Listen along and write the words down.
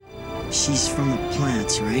She's from the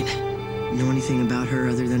plants, right? Know anything about her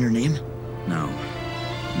other than her name? No,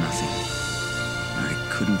 nothing. I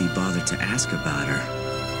couldn't be bothered to ask about her.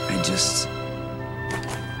 I just...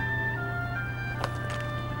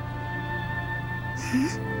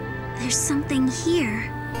 There's something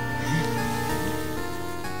here.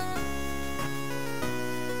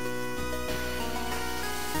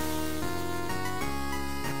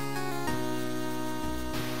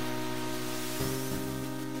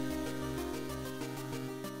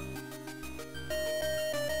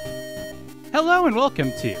 Hello and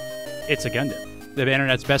welcome to It's a Gundam, the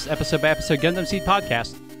internet's best episode-by-episode Gundam Seed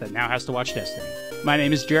podcast that now has to watch Destiny. My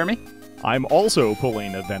name is Jeremy. I'm also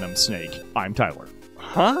pulling a Venom Snake. I'm Tyler.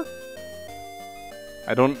 Huh?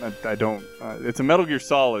 I don't, it's a Metal Gear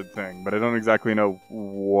Solid thing, but I don't exactly know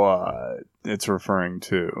what it's referring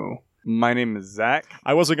to. My name is Zach.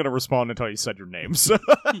 I wasn't going to respond until you said your names.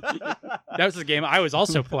 That was the game I was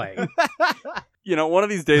also playing. You know, one of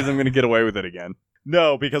these days I'm going to get away with it again.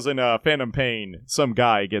 No, because in Phantom Pain, some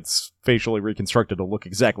guy gets facially reconstructed to look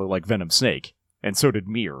exactly like Venom Snake, and so did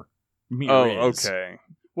Mir. Okay.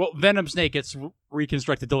 Well, Venom Snake gets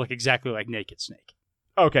reconstructed to look exactly like Naked Snake.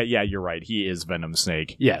 Okay, yeah, you're right. He is Venom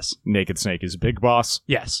Snake. Yes. Naked Snake is Big Boss.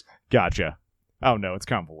 Yes. Gotcha. Oh no, it's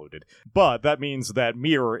convoluted. But that means that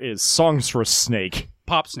Mir is Songstress Snake.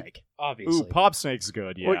 Pop Snake, obviously. Ooh, Pop Snake's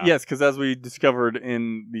good, yeah. Well, yes, because as we discovered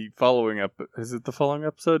in the following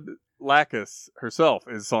episode? Lacus herself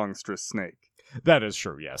is Songstress Snake. That is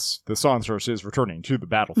true, yes. The Songstress is returning to the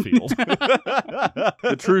battlefield.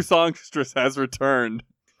 The true Songstress has returned.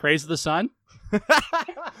 Praise the sun.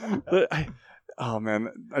 Oh man,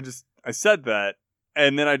 I said that,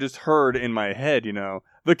 and then I just heard in my head,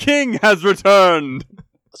 the king has returned!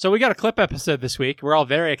 So we got a clip episode this week. We're all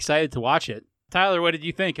very excited to watch it. Tyler, what did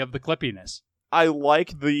you think of the clippiness? I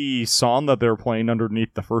like the song that they're playing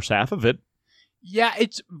underneath the first half of it. Yeah,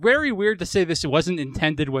 it's very weird to say this wasn't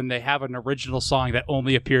intended when they have an original song that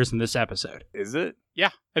only appears in this episode. Is it? Yeah.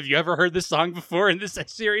 Have you ever heard this song before in this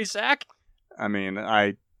series, Zach? I mean,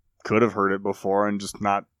 I could have heard it before and just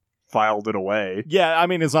not filed it away. Yeah, I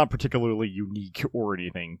mean, it's not particularly unique or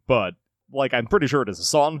anything, but, I'm pretty sure it is a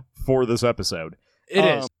song for this episode. It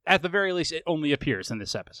is. At the very least, it only appears in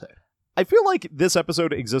this episode. I feel like this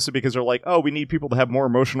episode existed because they're like, oh, we need people to have more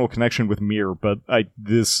emotional connection with Mir, but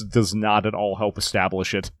this does not at all help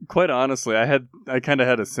establish it. Quite honestly, I kind of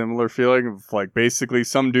had a similar feeling of, basically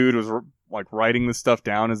some dude was, writing this stuff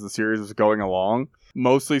down as the series was going along,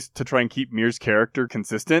 mostly to try and keep Mir's character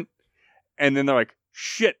consistent, and then they're like,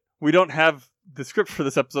 shit, we don't have the script for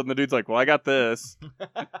this episode, and the dude's like, well, I got this.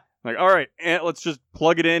 All right, let's just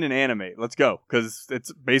plug it in and animate. Let's go, because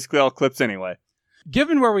it's basically all clips anyway.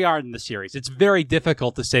 Given where we are in the series, it's very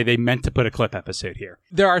difficult to say they meant to put a clip episode here.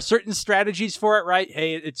 There are certain strategies for it, right?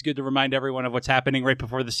 Hey, it's good to remind everyone of what's happening right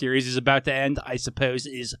before the series is about to end, I suppose,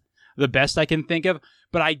 is the best I can think of.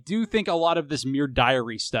 But I do think a lot of this Mir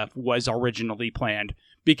diary stuff was originally planned,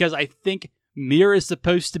 because I think Mir is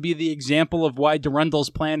supposed to be the example of why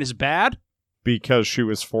Durandal's plan is bad. Because she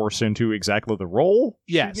was forced into exactly the role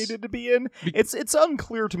she needed to be in. It's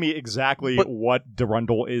unclear to me exactly what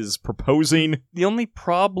Durandal is proposing. The only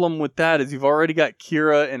problem with that is you've already got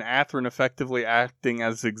Kira and Athrun effectively acting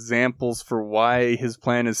as examples for why his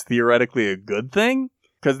plan is theoretically a good thing.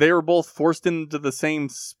 Because they were both forced into the same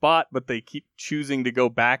spot, but they keep choosing to go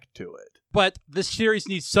back to it. But the series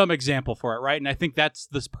needs some example for it, right? And I think that's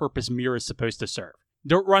the purpose Mir is supposed to serve.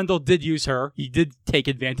 Durandal did use her. He did take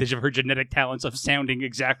advantage of her genetic talents of sounding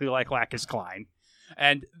exactly like Lacus Clyne.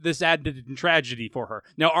 And this ended in tragedy for her.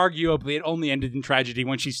 Now, arguably, it only ended in tragedy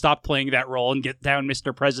when she stopped playing that role and get down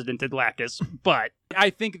Mr. President and Lacus. But I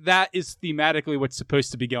think that is thematically what's supposed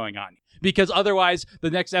to be going on. Because otherwise, the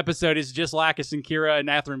next episode is just Lacus and Kira and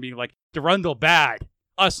Athrun being like, Durandal bad.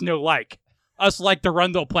 Us no like. Us like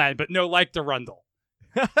Durandal plan, but no like Durandal.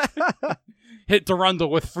 Hit Durandal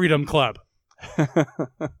with Freedom Club.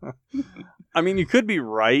 I mean, you could be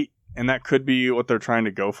right, and that could be what they're trying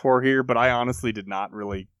to go for here, but I honestly did not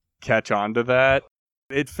really catch on to that.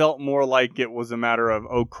 It felt more like it was a matter of,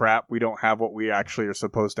 oh crap, we don't have what we actually are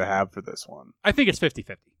supposed to have for this one. I think it's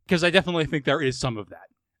 50-50, because I definitely think there is some of that,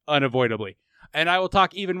 unavoidably. And I will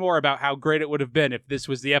talk even more about how great it would have been if this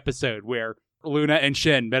was the episode where Luna and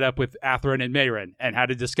Shin met up with Athrun and Mayrin and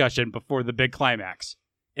had a discussion before the big climax.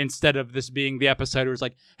 Instead of this being the episode where it's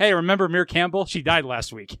like, hey, remember Mir Campbell? She died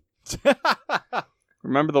last week.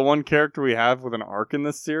 Remember the one character we have with an arc in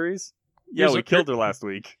this series? Yeah, we killed her last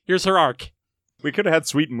week. Here's her arc. We could have had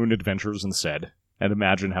Sweet Moon Adventures instead, and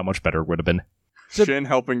imagine how much better it would have been. Shin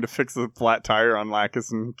helping to fix the flat tire on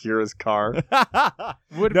Lacus and Kira's car.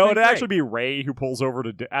 It'd actually be Ray who pulls over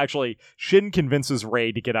to actually, Shin convinces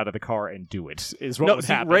Ray to get out of the car and do it, is what would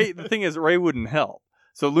happen. Ray, the thing is, Ray wouldn't help.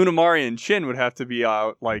 So Lunamari and Shin would have to be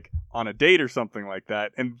out, like, on a date or something like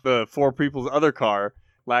that, and the four people's other car,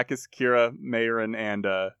 Lacus, Kira, Mayrin, and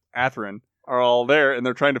Athrun, are all there, and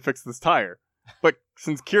they're trying to fix this tire. But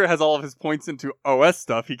since Kira has all of his points into OS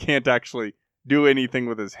stuff, he can't actually do anything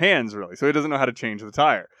with his hands, really. So he doesn't know how to change the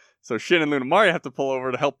tire. So Shin and Lunamari have to pull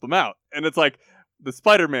over to help them out. And it's like the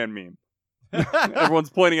Spider-Man meme. Everyone's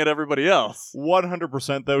pointing at everybody else.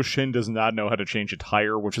 100% though, Shin does not know how to change a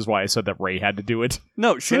tire, which is why I said that Ray had to do it.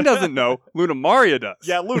 No, Shin doesn't know. Lunamaria does.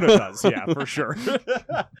 Yeah, Luna does. Yeah, for sure.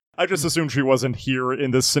 I just assumed she wasn't here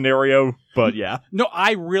in this scenario, but yeah. No,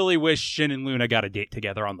 I really wish Shin and Luna got a date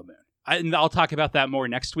together on the moon. And I'll talk about that more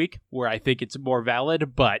next week, where I think it's more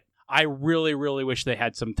valid, but I really, really wish they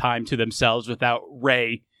had some time to themselves without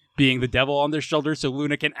Ray being the devil on their shoulder, so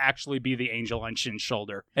Luna can actually be the angel on Shin's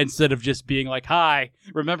shoulder, instead of just being like, hi,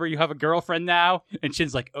 remember you have a girlfriend now? And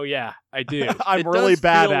Shin's like, oh yeah, I do. I'm really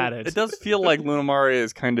bad at it. It does feel like Lunamaria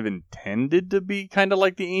is kind of intended to be kind of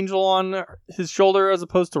like the angel on his shoulder as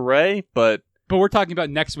opposed to Ray, but we're talking about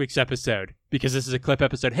next week's episode, because this is a clip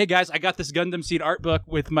episode. Hey guys, I got this Gundam Seed art book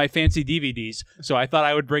with my fancy DVDs, so I thought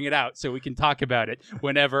I would bring it out so we can talk about it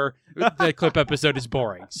whenever the clip episode is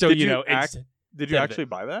boring. So, did you actually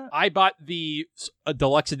buy that? I bought the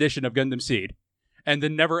deluxe edition of Gundam Seed, and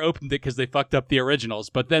then never opened it because they fucked up the originals.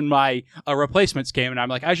 But then my replacements came, and I'm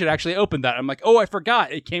like, I should actually open that. I'm like, oh, I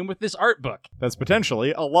forgot. It came with this art book. That's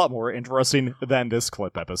potentially a lot more interesting than this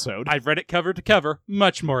clip episode. I've read it cover to cover.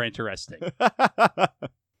 Much more interesting.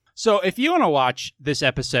 So if you want to watch this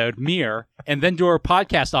episode, Mir, and then do our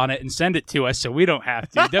podcast on it and send it to us so we don't have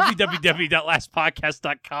to,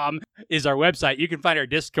 www.lastpodcast.com is our website. You can find our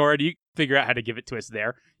Discord. You can figure out how to give it to us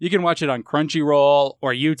there. You can watch it on Crunchyroll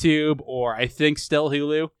or YouTube or I think still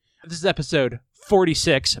Hulu. This is episode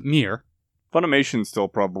 46, Mir. Funimation still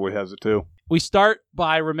probably has it too. We start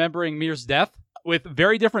by remembering Mir's death with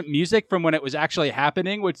very different music from when it was actually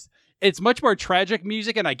happening, which it's much more tragic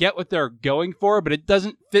music, and I get what they're going for, but it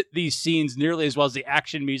doesn't fit these scenes nearly as well as the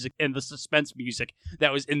action music and the suspense music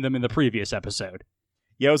that was in them in the previous episode.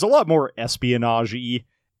 Yeah, it was a lot more espionage-y.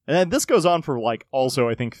 And this goes on for, like, also,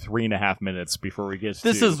 I think, 3.5 minutes before we get to...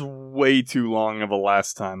 This is way too long of a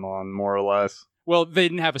last time on, more or less. Well, they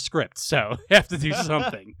didn't have a script, so they have to do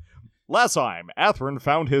something. Last time, Athrun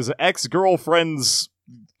found his ex-girlfriend's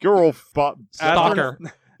stalker.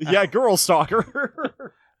 Yeah, girl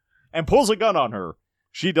stalker. And pulls a gun on her.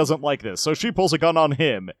 She doesn't like this, so she pulls a gun on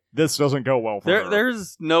him. This doesn't go well for her.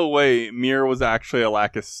 There's no way Mir was actually a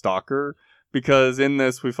Lacus stalker, because in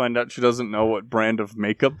this we find out she doesn't know what brand of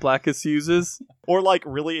makeup Lacus uses. Or, like,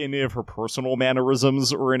 really any of her personal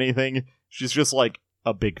mannerisms or anything. She's just, like,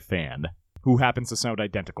 a big fan who happens to sound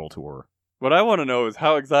identical to her. What I want to know is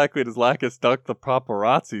how exactly does Lacus duck the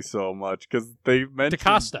paparazzi so much? Because they mentioned...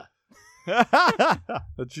 DaCosta.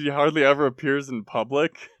 That she hardly ever appears in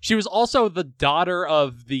public. She was also the daughter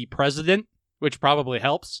of the president, which probably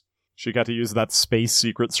helps. She got to use that space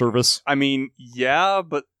secret service. I mean, yeah,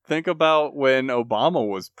 but think about when Obama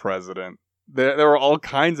was president. There were all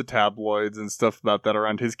kinds of tabloids and stuff about that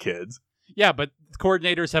around his kids. Yeah, but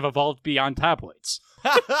coordinators have evolved beyond tabloids.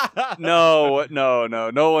 No.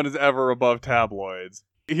 No one is ever above tabloids.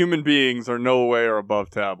 Human beings are nowhere above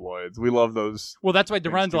tabloids. We love those. Well, that's why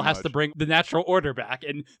Durandal has to bring the natural order back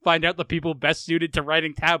and find out the people best suited to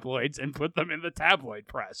writing tabloids and put them in the tabloid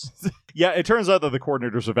press. Yeah, it turns out that the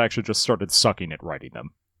coordinators have actually just started sucking at writing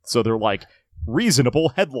them. So they're like, reasonable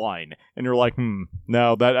headline. And you're like,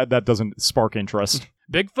 no, that doesn't spark interest.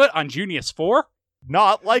 Bigfoot on Junius 4?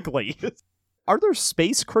 Not likely. Are there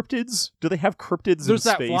space cryptids? Do they have cryptids There's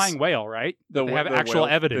in space? There's that flying whale, right? They have actual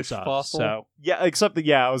evidence of. Fossil? So. Yeah, except that,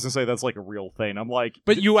 I was going to say that's like a real thing. I'm like...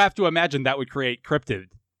 But you have to imagine that would create cryptid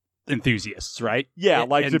enthusiasts, right? Yeah,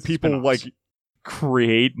 do people, spin-offs.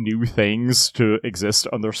 create new things to exist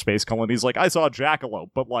on their space colonies? Like, I saw a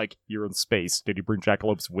jackalope, but, you're in space. Did you bring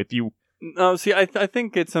jackalopes with you? No, see, I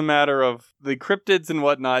think it's a matter of the cryptids and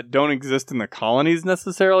whatnot don't exist in the colonies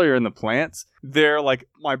necessarily or in the plants. They're like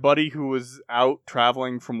my buddy who was out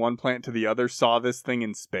traveling from one plant to the other saw this thing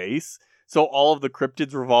in space. So all of the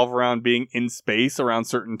cryptids revolve around being in space around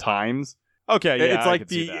certain times. Okay, yeah, it's like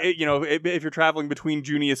if you're traveling between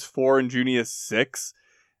Junius 4 and Junius 6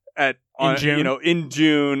 in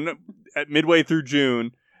June, at midway through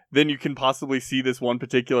June, then you can possibly see this one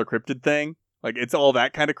particular cryptid thing. Like it's all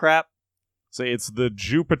that kind of crap. Say it's the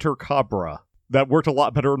Jupiter Cabra. That worked a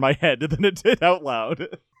lot better in my head than it did out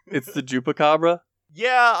loud. It's the Jupacabra?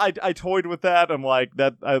 Yeah, I toyed with that. I'm like,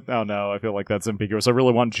 I don't know. I feel like that's ambiguous. I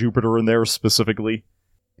really want Jupiter in there specifically.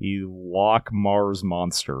 The Loch Mars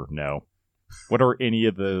monster. No. What are any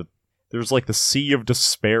of the... There's like the Sea of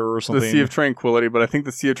Despair or something. The Sea of Tranquility, but I think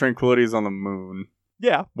the Sea of Tranquility is on the moon.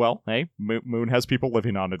 Yeah, well, hey, Moon has people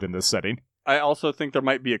living on it in this setting. I also think there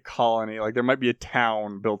might be a colony, like there might be a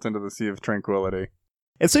town built into the Sea of Tranquility.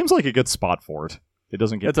 It seems like a good spot for it. It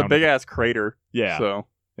doesn't get It's a pounded- big-ass crater. Yeah. So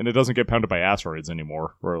And it doesn't get pounded by asteroids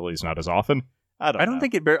anymore, or at least not as often. I don't know.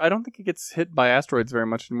 I don't think it gets hit by asteroids very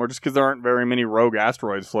much anymore, just because there aren't very many rogue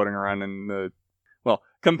asteroids floating around in the... Well,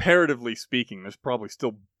 comparatively speaking, there's probably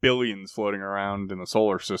still billions floating around in the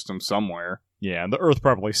solar system somewhere. Yeah, and the Earth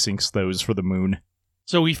probably sinks those for the Moon.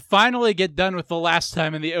 So we finally get done with the last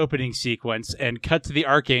time in the opening sequence and cut to the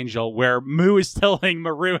Archangel, where Mu is telling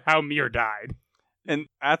Maru how Mir died. And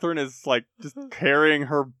Athrun is, like, just carrying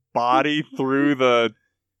her body through the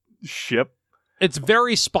ship. It's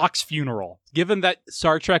very Spock's funeral. Given that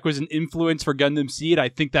Star Trek was an influence for Gundam Seed, I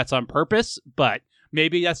think that's on purpose, but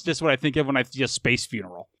maybe that's just what I think of when I see a space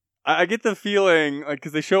funeral. I get the feeling, like,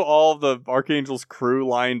 because they show all of the Archangel's crew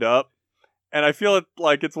lined up, and I feel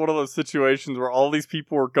like it's one of those situations where all these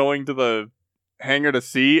people were going to the hangar to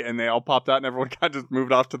see, and they all popped out, and everyone got just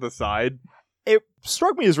moved off to the side. It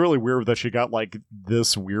struck me as really weird that she got, like,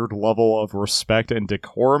 this weird level of respect and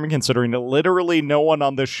decorum, considering that literally no one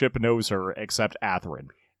on this ship knows her except Athrun.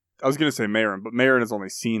 I was going to say Mayron, but Mayron has only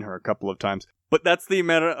seen her a couple of times. But that's the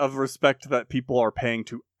amount of respect that people are paying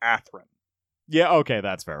to Athrun. Yeah, okay,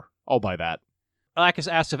 that's fair. I'll buy that.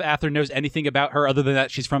 Alakis asks if Athrun knows anything about her other than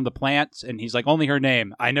that she's from the plants, and he's like, only her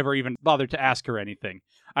name. I never even bothered to ask her anything.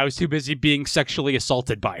 I was too busy being sexually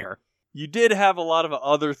assaulted by her. You did have a lot of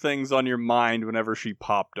other things on your mind whenever she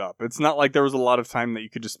popped up. It's not like there was a lot of time that you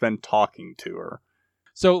could just spend talking to her.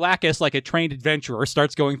 So Lacus, like a trained adventurer,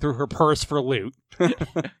 starts going through her purse for loot,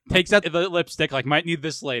 takes out the lipstick, like, might need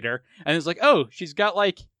this later, and is like, oh, she's got,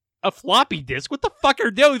 like, a floppy disk. What the fuck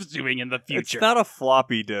are those doing in the future? It's not a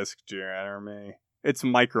floppy disk, Jeremy. It's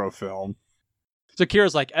microfilm. So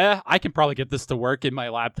Kira's like, I can probably get this to work in my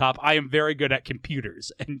laptop. I am very good at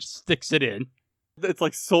computers, and just sticks it in. It's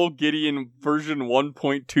like Soul Gideon version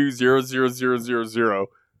 1.2000000.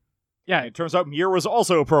 Yeah, It turns out Mir was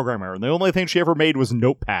also a programmer, and the only thing she ever made was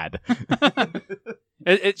Notepad.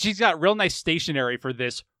 she's got real nice stationery for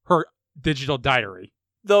this, her digital diary.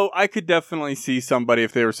 Though I could definitely see somebody,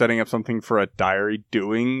 if they were setting up something for a diary,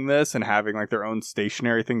 doing this and having like their own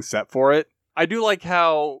stationary thing set for it. I do like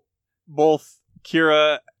how both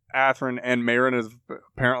Kira, Athrun, and Mayron has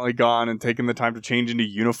apparently gone and taken the time to change into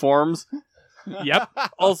uniforms. Yep.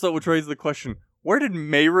 Also, which raises the question, where did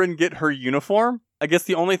Mayron get her uniform? I guess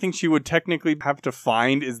the only thing she would technically have to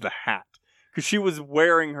find is the hat. Because she was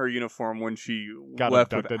wearing her uniform when she Got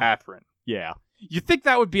left abducted. with Athrun. Yeah. You think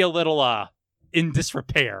that would be a little, in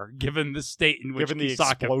disrepair, given the state in which Given the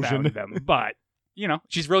Kisaka explosion. found them. But, you know,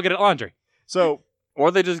 she's real good at laundry. So... Or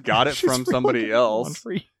they just got it She's from really somebody good at else.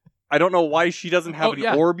 laundry. I don't know why she doesn't have Oh, an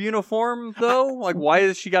yeah. orb uniform, though. Like, why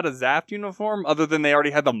has she got a Zaft uniform, other than they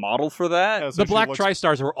already had the model for that? Yeah, so The she Black looks-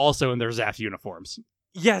 Tri-Stars were also in their Zaf uniforms.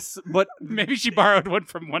 Yes, but Maybe she borrowed one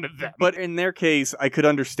from one of them. but in their case, I could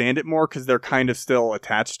understand it more because they're kind of still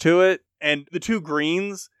attached to it. And the two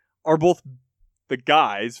greens are both the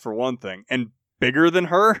guys, for one thing, and bigger than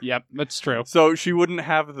her. Yep, that's true. So she wouldn't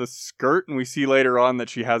have the skirt, and we see later on that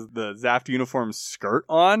she has the Zaft uniform skirt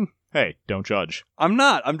on. Hey, don't judge. I'm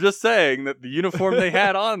not. I'm just saying that the uniform they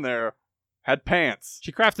had on there had pants.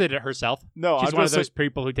 She crafted it herself. No, She's I'm one of just those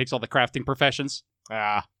people who takes all the crafting professions.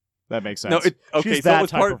 that makes sense. No, okay, She's so that it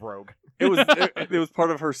was type part of rogue. it was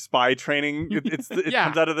part of her spy training. It Yeah.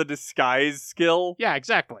 comes out of the disguise skill. Yeah,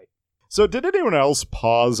 exactly. So did anyone else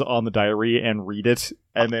pause on the diary and read it,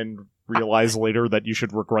 and then realize later that you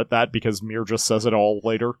should regret that because Mir just says it all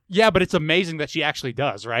later? Yeah, but it's amazing that she actually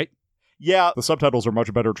does, right? Yeah, the subtitles are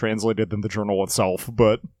much better translated than the journal itself,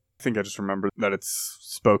 but I think I just remembered that it's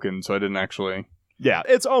spoken, so I didn't actually. yeah,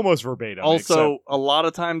 it's almost verbatim. Also, a lot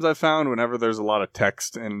of times I found whenever there's a lot of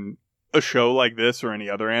text in a show like this or any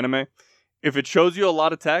other anime, if it shows you a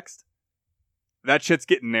lot of text, that shit's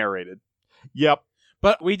getting narrated. Yep.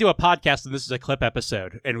 But we do a podcast and this is a clip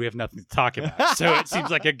episode and we have nothing to talk about. So it seems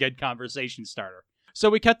like a good conversation starter. So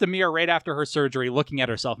we cut to Mir right after her surgery looking at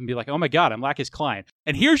herself and be like, oh my god, I'm Lacus Klein.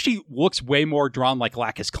 And here she looks way more drawn like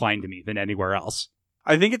Lacus Klein to me than anywhere else.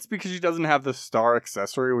 I think it's because she doesn't have the star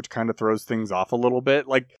accessory, which kind of throws things off a little bit.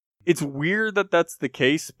 Like, it's weird that that's the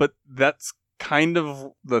case, but that's kind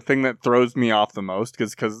of the thing that throws me off the most,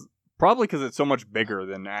 because it's so much bigger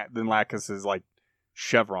than Lacus's, like,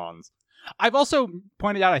 chevrons. I've also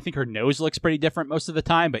pointed out I think her nose looks pretty different most of the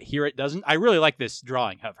time, but here it doesn't. I really like this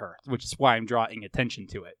drawing of her, which is why I'm drawing attention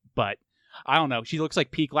to it. But I don't know. She looks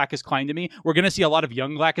like peak Lacus Klein to me. We're going to see a lot of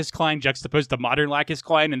young Lacus Klein juxtaposed to modern Lacus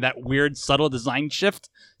Klein and that weird, subtle design shift.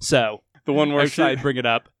 So The one where I bring it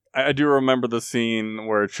up. I do remember the scene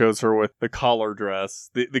where it shows her with the collar dress,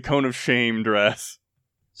 the cone of shame dress.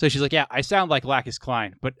 So she's like, yeah, I sound like Lacus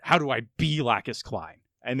Klein, but how do I be Lacus Klein?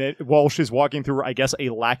 And then while she's walking through, I guess, a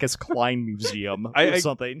Lacus Klein museum or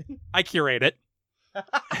something. I curate it.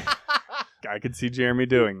 I could see Jeremy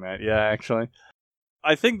doing that. Yeah, actually.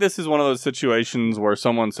 I think this is one of those situations where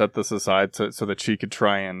someone set this aside so that she could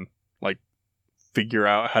try and, like, figure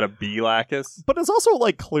out how to be Lacus. But it's also,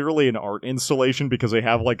 like, clearly an art installation because they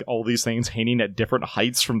have, like, all these things hanging at different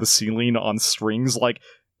heights from the ceiling on strings. Like,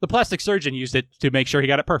 The plastic surgeon used it to make sure he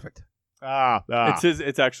got it perfect.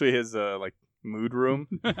 It's actually his, like, mood room.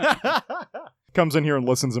 Comes in here and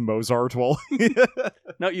listens to Mozart while...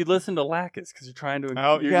 No, you listen to Lacus because you're trying to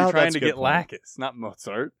you're yeah, trying that's to a good get point. Lacus, not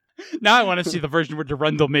Mozart. Now I want to see the version where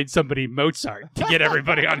Durandal made somebody Mozart to get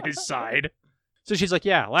everybody on his side. So she's like,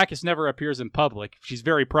 yeah, Lacus never appears in public. She's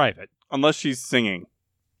very private. Unless she's singing.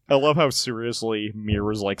 I love how seriously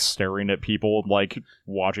Mir is, like, staring at people and, like,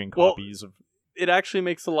 watching copies of... It actually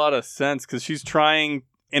makes a lot of sense because she's trying,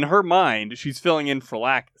 in her mind, she's filling in for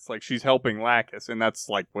Lacus. Like, she's helping Lacus, and that's,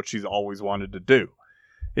 like, what she's always wanted to do.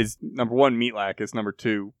 Is, number one, meet Lacus. Number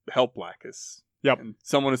two, help Lacus. Yep. And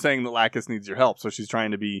someone is saying that Lacus needs your help, so she's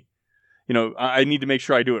trying to be, I need to make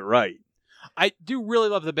sure I do it right. I do really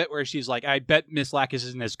love the bit where she's like, I bet Miss Lacus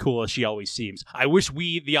isn't as cool as she always seems. I wish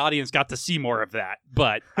we, the audience, got to see more of that,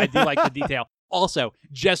 but I do like the detail. Also,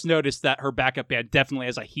 just noticed that her backup band definitely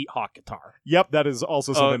has a Heat Hawk guitar. Yep, that is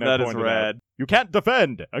also something that is pointed rad. out. You can't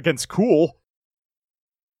defend against cool.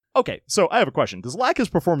 Okay, so I have a question. Does Lacus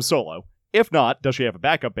perform solo? If not, does she have a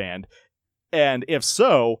backup band? And if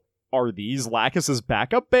so, are these Lacus's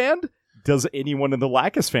backup band? Does anyone in the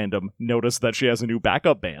Lacus fandom notice that she has a new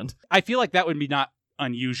backup band? I feel like that would be not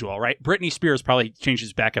unusual, right? Britney Spears probably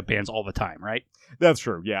changes backup bands all the time, right? That's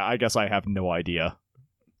true. Yeah, I guess I have no idea.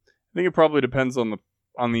 I think it probably depends on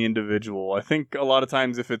the individual. I think a lot of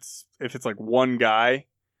times if it's like one guy,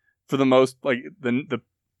 for the most, like the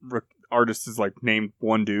artist is like named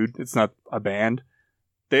one dude. It's not a band.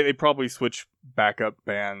 They probably switch backup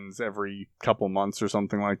bands every couple months or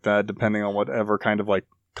something like that, depending on whatever kind of like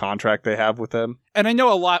contract they have with them. And I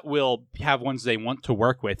know a lot will have ones they want to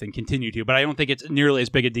work with and continue to, but I don't think it's nearly as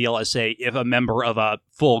big a deal as, say, if a member of a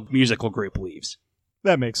full musical group leaves.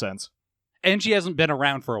 That makes sense. And she hasn't been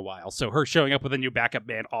around for a while, so her showing up with a new backup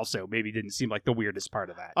band also maybe didn't seem like the weirdest part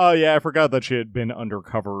of that. Oh, yeah, I forgot that she had been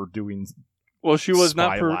undercover doing... Well, she was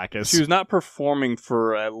Spy Lacus. she was not performing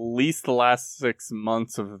for at least the last 6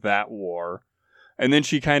 months of that war, and then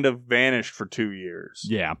she kind of vanished for 2 years.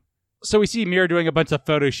 Yeah. So we see Mira doing a bunch of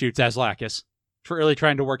photo shoots as Lacus, for really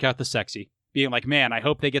trying to work out the sexy. Being like, man, I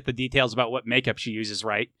hope they get the details about what makeup she uses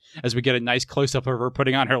right, as we get a nice close-up of her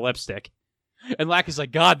putting on her lipstick. And Lacus is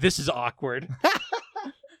like, God, this is awkward.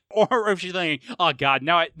 Or if she's thinking, oh God,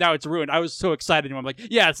 now it's ruined. I was so excited. And I'm like,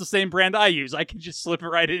 yeah, it's the same brand I use. I can just slip it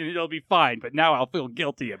right in and it'll be fine. But now I'll feel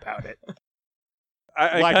guilty about it.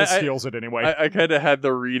 Lacus steals it anyway. I kind of had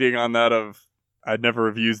the reading on that of, I'd never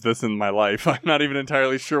have used this in my life. I'm not even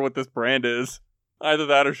entirely sure what this brand is. Either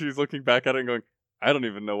that or she's looking back at it and going, I don't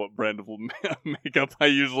even know what brand of makeup I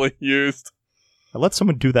usually used. I let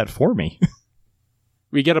someone do that for me.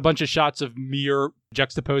 We get a bunch of shots of Mir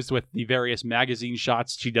juxtaposed with the various magazine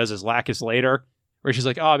shots she does as Lacus later, where she's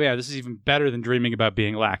like, oh man, this is even better than dreaming about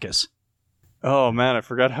being Lacus. Oh man, I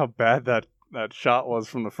forgot how bad that shot was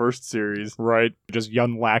from the first series. Right. Just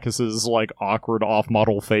young Lacus's, like, awkward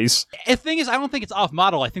off-model face. The thing is, I don't think it's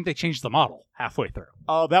off-model. I think they changed the model halfway through.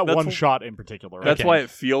 Oh, that That's one wh- shot in particular. That's Okay. why it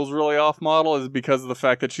feels really off-model, is because of the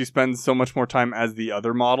fact that she spends so much more time as the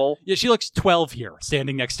other model. Yeah, she looks 12 here,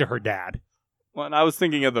 standing next to her dad. Well, and I was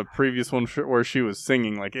thinking of the previous one where she was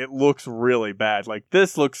singing. Like, it looks really bad. Like,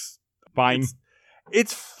 this looks Fine.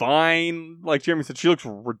 It's fine. Like Jeremy said, she looks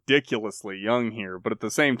ridiculously young here, but at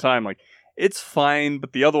the same time, like, it's fine,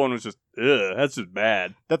 but the other one was just, ugh, that's just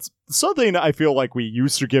bad. That's something I feel like we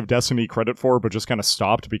used to give Destiny credit for, but just kind of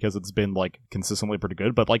stopped because it's been, like, consistently pretty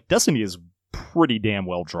good. But, like, Destiny is pretty damn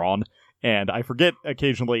well drawn, and I forget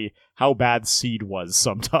occasionally how bad Seed was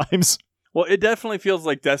sometimes. Well, it definitely feels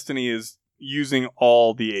like Destiny is using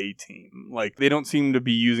all the A team. Like, they don't seem to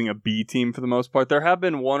be using a B team for the most part. There have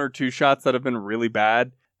been 1 or 2 shots that have been really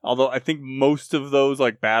bad, although I think most of those,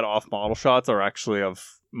 like, bad off-model shots are actually of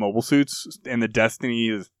mobile suits, and the Destiny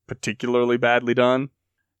is particularly badly done.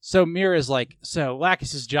 So Mira's like, so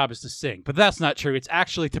Lacus' job is to sing, but that's not true. It's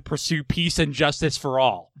actually to pursue peace and justice for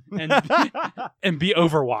all and, and be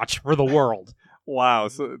Overwatch for the world. Wow,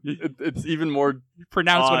 so it's even more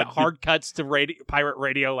Pronounced when it odd. hard cuts to Pirate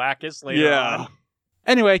Radio Lacus later Yeah. on.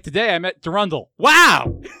 Anyway, today I met Durundle.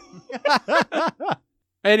 Wow!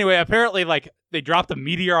 Anyway, apparently, like, they dropped a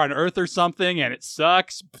meteor on Earth or something, and it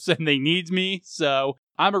sucks, and they need me, so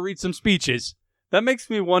I'm gonna read some speeches. That makes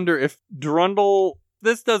me wonder if Durundle...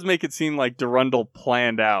 This does make it seem like Durundle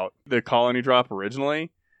planned out the colony drop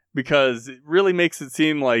originally, because it really makes it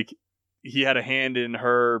seem like he had a hand in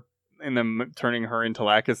her, in them turning her into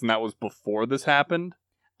Lacus, and that was before this happened.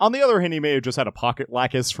 On the other hand, he may have just had a pocket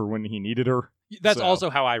Lacus for when he needed her. That's So- also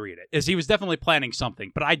how I read it, is he was definitely planning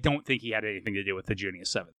something, but I don't think he had anything to do with the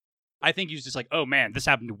Junius 7th. I think he was just like, oh man, this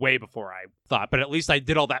happened way before I thought, but at least I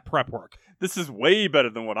did all that prep work. This is way better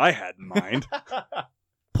than what I had in mind.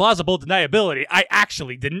 Plausible deniability, I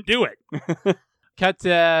actually didn't do it. Cut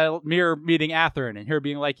to Mir meeting Atherin and her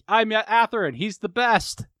being like, I met Atherin, he's the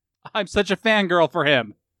best. I'm such a fangirl for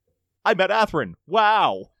him. I met Atherin.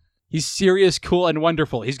 Wow. He's serious, cool, and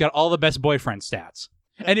wonderful. He's got all the best boyfriend stats.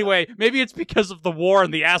 Anyway, maybe it's because of the war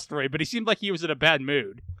and the asteroid, but he seemed like he was in a bad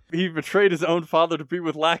mood. He betrayed his own father to be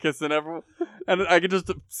with Lacus, and I could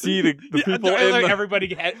just see the people in like the...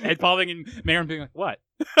 everybody head popping and Marin being like, what?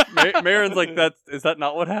 Marin's like, is that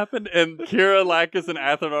not what happened? And Kira, Lacus, and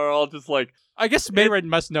Atherin are all just like... I guess Marin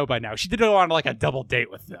must know by now. She did go on like a double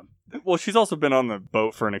date with them. Well, she's also been on the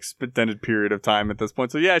boat for an extended period of time at this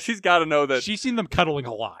point, so yeah, she's got to know that... She's seen them cuddling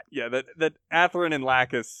a lot. Yeah, that Atherin and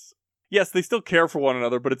Lacus... Yes, they still care for one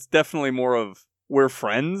another, but it's definitely more of, we're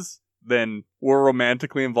friends than we're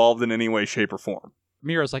romantically involved in any way, shape, or form.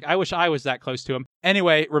 Mira's like, I wish I was that close to him.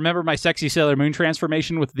 Anyway, remember my sexy Sailor Moon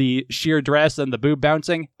transformation with the sheer dress and the boob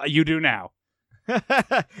bouncing? You do now.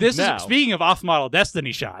 This Now. is speaking of off-model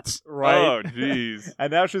Destiny shots. Right. Oh, jeez.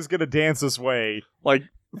 And now she's gonna dance this way. Like,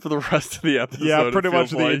 for the rest of the episode, Yeah, it pretty much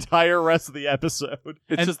feels the like. entire rest of the episode.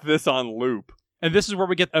 It's And- just this on loop. And this is where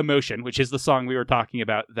we get Emotion, which is the song we were talking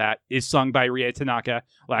about that is sung by Rie Tanaka,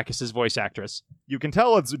 Lacus' voice actress. You can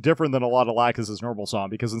tell it's different than a lot of Lacus' normal song,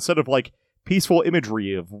 because instead of, like, peaceful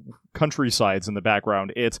imagery of countrysides in the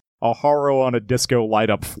background, it's a horror on a disco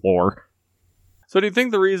light-up floor. So do you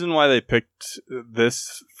think the reason why they picked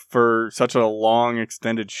this for such a long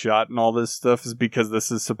extended shot and all this stuff is because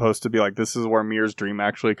this is supposed to be like, this is where Mir's dream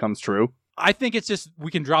actually comes true? I think it's just, we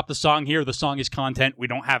can drop the song here. The song is content. We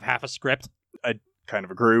don't have half a script. I kind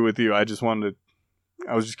of agree with you. I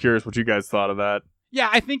was just curious what you guys thought of that. Yeah,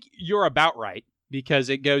 I think you're about right, because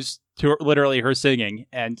it goes to literally her singing,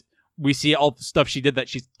 and we see all the stuff she did that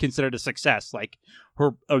she's considered a success, like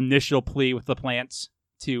her initial plea with the plants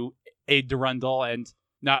to aid Durundle and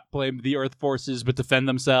not blame the Earth forces, but defend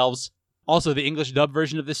themselves. Also, the English dub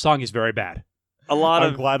version of this song is very bad.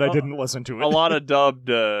 I'm glad I didn't listen to it. A lot of dubbed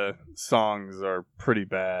songs are pretty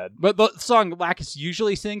bad. But the song Lacus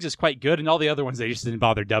usually sings is quite good, and all the other ones they just didn't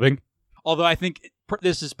bother dubbing. Although I think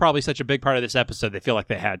this is probably such a big part of this episode, they feel like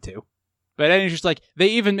they had to. But then it's just like, they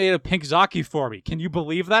even made a pink Zaku for me. Can you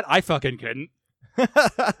believe that? I fucking couldn't.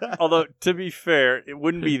 Although, to be fair, it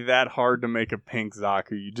wouldn't be that hard to make a pink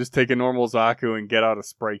Zaku. You just take a normal Zaku and get out a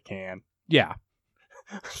spray can. Yeah.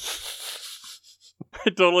 I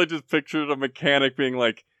totally just pictured a mechanic being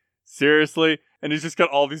like, seriously? And he's just got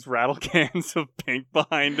all these rattle cans of pink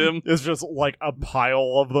behind him. It's just, like, a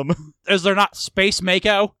pile of them. Is there not Space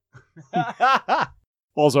Mako?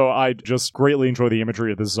 Also, I just greatly enjoy the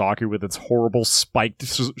imagery of the Zaku with its horrible spiked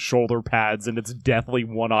shoulder pads and its deathly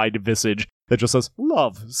one-eyed visage that just says,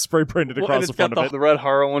 love, spray printed Well, and across it's the front got of it. the red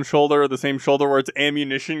heart on one shoulder, the same shoulder where its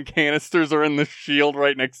ammunition canisters are in the shield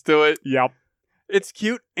right next to it. Yep. It's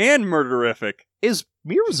cute and murderific. Is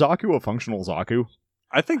Mir Zaku a functional Zaku?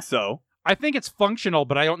 I think so. I think it's functional,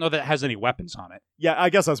 but I don't know that it has any weapons on it. Yeah, I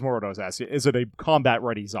guess that's more what I was asking. Is it a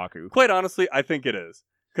combat-ready Zaku? Quite honestly, I think it is.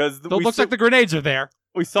 Because Though it looks like the grenades are there.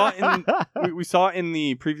 we saw in we saw in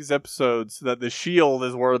the previous episodes that the shield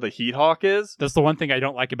is where the Heat Hawk is. That's the one thing I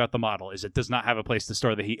don't like about the model, is it does not have a place to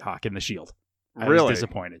store the Heat Hawk in the shield. I was Really?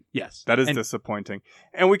 disappointed. Yes. That is And disappointing.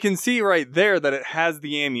 And we can see right there that it has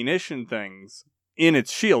the ammunition things in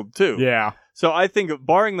its shield too. Yeah. So I think,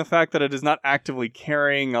 barring the fact that it is not actively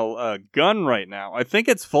carrying a gun right now, I think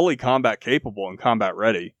it's fully combat capable and combat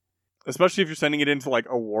ready. Especially if you're sending it into like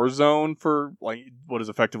a war zone for like what is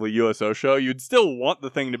effectively USO show, you'd still want the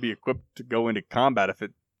thing to be equipped to go into combat if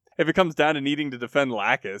it comes down to needing to defend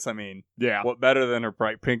Lacus. I mean, Yeah. what better than her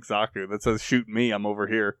bright pink Zaku that says "Shoot me, I'm over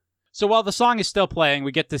here." So while the song is still playing,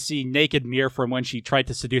 we get to see naked Mir from when she tried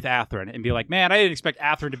to seduce Atherin and be like, man, I didn't expect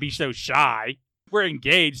Atherin to be so shy. We're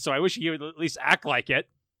engaged, so I wish he would at least act like it.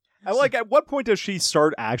 I like, at what point does she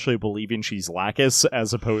start actually believing she's Lacus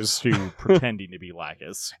as opposed to pretending to be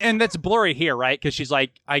Lacus? And that's blurry here, right? Because she's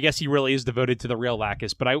like, I guess he really is devoted to the real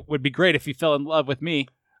Lacus, but I would be great if he fell in love with me.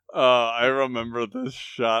 I remember this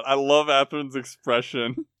shot. I love Atherin's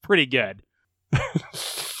expression. Pretty good.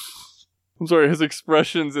 I'm sorry, his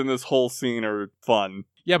expressions in this whole scene are fun.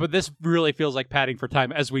 Yeah, but this really feels like padding for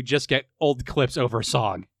time as we just get old clips over a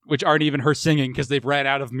song, which aren't even her singing because they've ran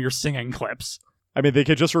out of mere singing clips. I mean, they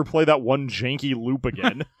could just replay that one janky loop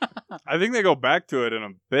again. I think they go back to it in a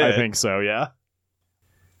bit. I think so, yeah.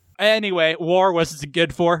 Anyway, war was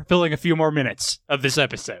good for filling a few more minutes of this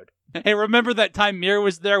episode. Hey, remember that time Mira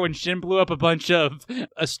was there when Shin blew up a bunch of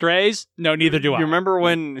strays? No, neither do I. You remember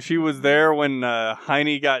when she was there when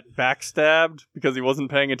Heine got backstabbed because he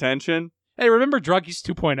wasn't paying attention? Hey, remember Druggies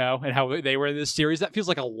 2.0 and how they were in this series? That feels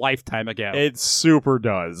like a lifetime ago. It super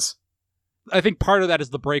does. I think part of that is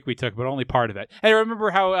the break we took, but only part of it. Hey, remember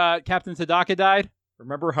how Captain Tadaka died?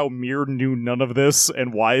 Remember how Mir knew none of this,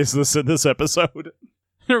 and why is this in this episode?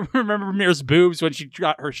 Remember Mir's boobs when she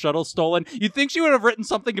got her shuttle stolen? You'd think she would have written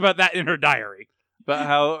something about that in her diary. About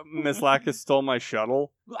how Miss Lacus stole my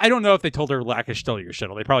shuttle? I don't know if they told her Lacus stole your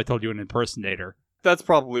shuttle. They probably told you an impersonator. That's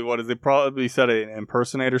probably what it is. They probably said an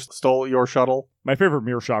impersonator stole your shuttle. My favorite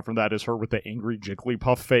Mir shot from that is her with the angry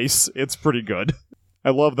Jigglypuff face. It's pretty good. I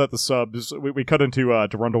love that the subs, we cut into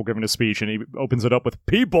Durandal giving a speech, and he opens it up with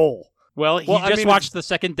people. Well, he just watched the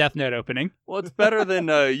second Death Note opening. Well, it's better than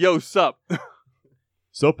yo, sup.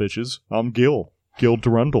 Sup, bitches. I'm Gil. Gil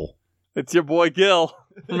Durandal. It's your boy Gil.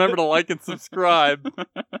 Remember to like and subscribe.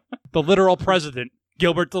 The literal president,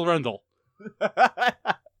 Gilbert Durandal.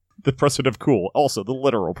 The president of cool. Also, the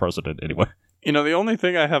literal president, anyway. You know, the only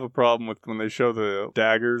thing I have a problem with when they show the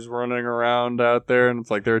daggers running around out there and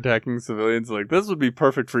it's like they're attacking civilians, like, this would be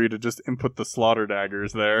perfect for you to just input the slaughter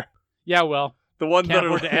daggers there. Yeah, well, The ones can't that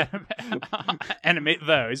afford are... to animate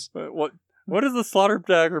those. What is the slaughter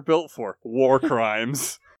dagger built for? War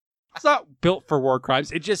crimes. It's not built for war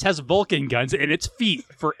crimes. It just has Vulcan guns in its feet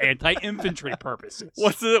for anti-infantry purposes.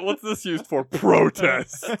 What's this used for?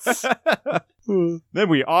 Protests. Then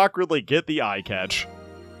we awkwardly get the eye catch.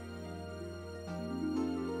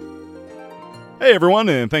 Hey everyone,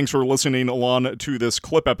 and thanks for listening along to this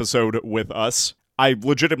clip episode with us. I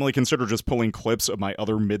legitimately consider just pulling clips of my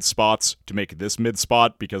other mid-spots to make this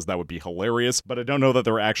mid-spot, because that would be hilarious, but I don't know that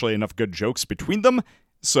there are actually enough good jokes between them,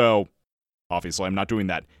 so obviously I'm not doing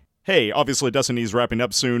that. Hey, obviously Destiny's wrapping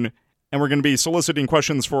up soon, and we're going to be soliciting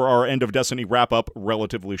questions for our End of Destiny wrap-up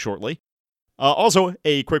relatively shortly. Also,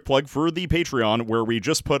 a quick plug for the Patreon, where we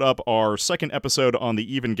just put up our second episode on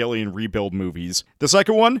the Evangelion Rebuild movies. The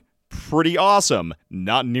second one, pretty awesome.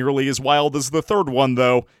 Not nearly as wild as the third one,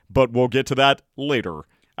 though, but we'll get to that later.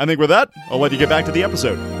 I think with that, I'll let you get back to the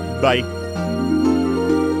episode. Bye.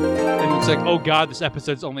 And it's like, oh god, this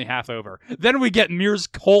episode's only half over. Then we get Mir's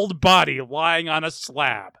cold body lying on a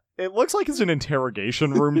slab. It looks like it's an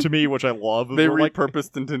interrogation room to me, which I love. They We're like,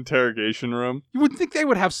 repurposed an interrogation room. You would think they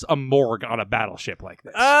would have a morgue on a battleship like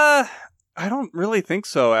this. I don't really think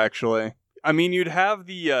so, actually. I mean, you'd have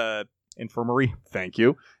the, infirmary. Thank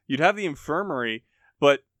you. You'd have the infirmary,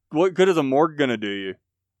 but what good is a morgue gonna do you?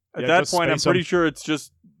 At that point, I'm pretty sure it's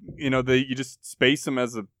just, you just space them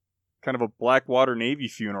as a kind of a Blackwater Navy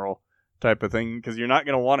funeral type of thing, because you're not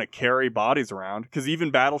going to want to carry bodies around, because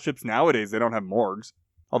even battleships nowadays, they don't have morgues.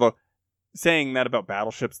 Although, saying that about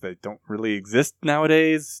battleships, they don't really exist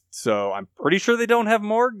nowadays, so I'm pretty sure they don't have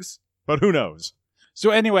morgues. But who knows?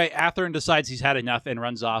 So anyway, Atherin decides he's had enough and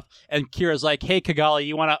runs off, and Kira's like, hey, Kigali,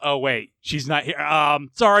 you want to... Oh, wait, she's not here.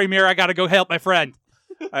 Sorry, Mira, I got to go help my friend.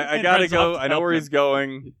 I got to go. I know where he's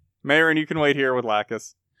going. Mayrin, you can wait here with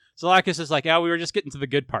Lacus. So Lacus is like, we were just getting to the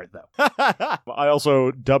good part, though. I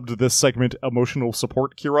also dubbed this segment Emotional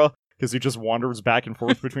Support Kira, because he just wanders back and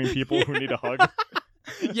forth between people who need a hug.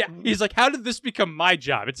 Yeah, he's like, how did this become my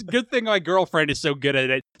job? It's a good thing my girlfriend is so good at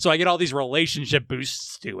it, so I get all these relationship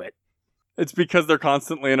boosts to it. It's because they're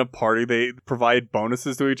constantly in a party. They provide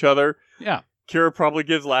bonuses to each other. Yeah. Kira probably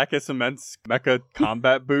gives Lacus immense mecha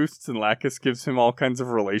combat boosts, and Lacus gives him all kinds of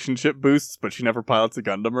relationship boosts, but she never pilots a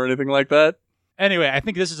Gundam or anything like that. Anyway, I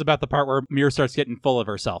think this is about the part where Mir starts getting full of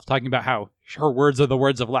herself, talking about how her words are the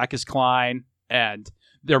words of Lacus Clyne, and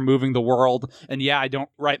they're moving the world. And yeah, I don't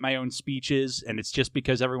write my own speeches, and it's just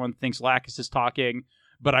because everyone thinks Lacus is talking,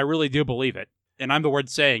 but I really do believe it. And I'm the one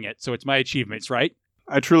saying it, so it's my achievements, right?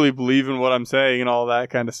 I truly believe in what I'm saying and all that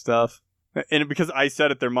kind of stuff. And because I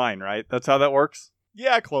said it, they're mine, right? That's how that works?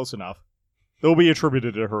 Yeah, close enough. They'll be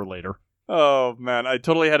attributed to her later. Oh, man. I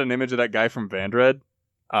totally had an image of that guy from Vandred,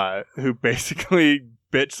 who basically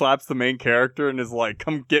bitch slaps the main character and is like,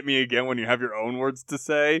 come get me again when you have your own words to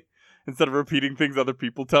say. instead of repeating things other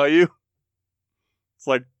people tell you. It's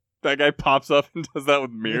like that guy pops up and does that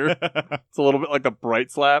with Mir. It's a little bit like the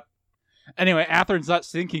Bright Slap. Anyway, Atherin's not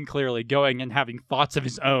thinking clearly, going and having thoughts of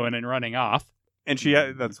his own and running off. And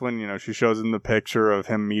that's when, she shows him the picture of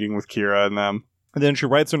him meeting with Kira and them. And then she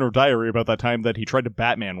writes in her diary about that time that he tried to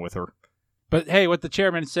Batman with her. But hey, what the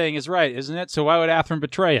chairman is saying is right, isn't it? So why would Atherin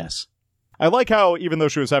betray us? I like how, even though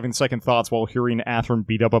she was having second thoughts while hearing Atherin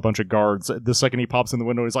beat up a bunch of guards, the second he pops in the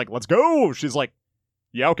window, he's like, let's go! She's like,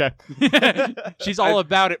 yeah, okay. She's all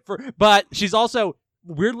about it, but she's also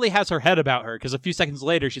weirdly has her head about her, because a few seconds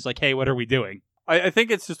later, she's like, hey, what are we doing? I think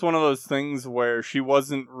it's just one of those things where she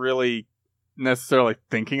wasn't really necessarily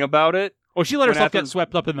thinking about it. Well, she let herself get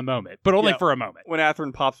swept up in the moment, but only for a moment. When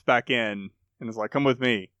Atherin pops back in and is like, come with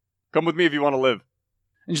me. Come with me if you want to live.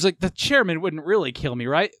 And she's like, the chairman wouldn't really kill me,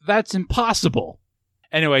 right? That's impossible.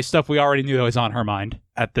 Anyway, stuff we already knew that was on her mind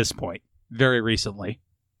at this point, very recently.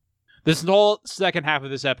 This whole second half of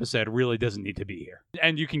this episode really doesn't need to be here.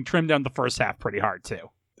 And you can trim down the first half pretty hard, too.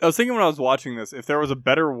 I was thinking when I was watching this, if there was a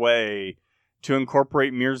better way to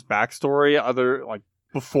incorporate Mir's backstory,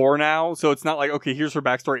 before now, so it's not like, okay, here's her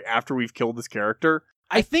backstory after we've killed this character.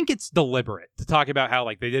 I think it's deliberate to talk about how,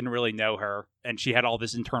 they didn't really know her, and she had all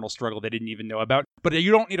this internal struggle they didn't even know about, but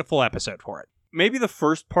you don't need a full episode for it. Maybe the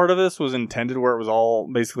first part of this was intended where it was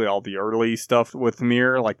basically all the early stuff with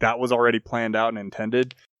Mir, that was already planned out and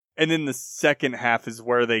intended. And then the second half is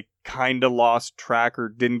where they kind of lost track or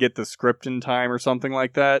didn't get the script in time or something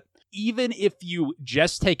like that. Even if you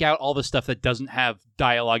just take out all the stuff that doesn't have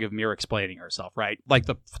dialogue of Mir explaining herself, right? Like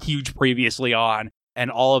the huge previously on and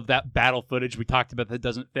all of that battle footage we talked about that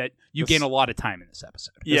doesn't fit, you gain a lot of time in this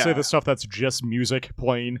episode. Yeah. Say the stuff that's just music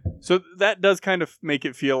playing. So that does kind of make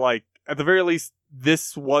it feel like, at the very least,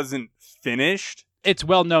 this wasn't finished. It's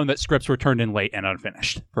well known that scripts were turned in late and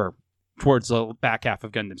unfinished towards the back half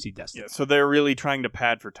of Gundam Seed Destiny. Yeah, so they're really trying to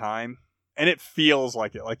pad for time. And it feels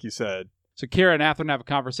like it, like you said. So Kira and Atherin have a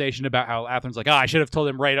conversation about how Atherin's like, I should have told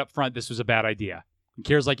him right up front this was a bad idea. And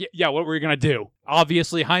Kira's like, yeah, what were you going to do?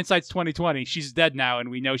 Obviously, hindsight's 20/20. She's dead now, and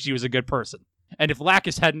we know she was a good person. And if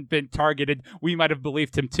Lacus hadn't been targeted, we might have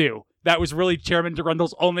believed him too. That was really Chairman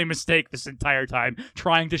Durundel's only mistake this entire time,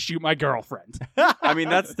 trying to shoot my girlfriend. I mean,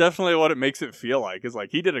 that's definitely what it makes it feel like. Is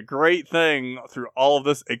he did a great thing through all of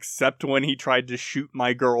this, except when he tried to shoot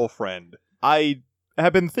my girlfriend. I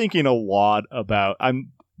have been thinking a lot about,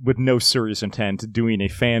 with no serious intent, doing a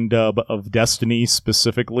fan dub of Destiny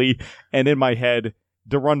specifically, and in my head,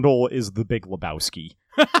 Durundel is the Big Lebowski.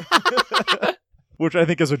 Which I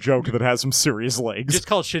think is a joke that has some serious legs. Just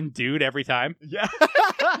call Shin Dude every time. Yeah.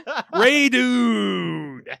 Ray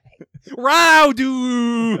Dude! Row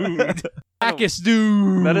Dude! Lacus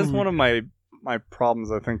Dude! That is one of my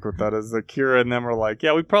problems, I think, with that, is that Kira and them are like,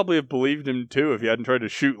 yeah, we probably have believed him too if he hadn't tried to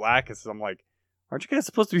shoot Lacus. I'm like, aren't you guys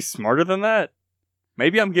supposed to be smarter than that?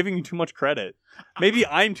 Maybe I'm giving you too much credit. Maybe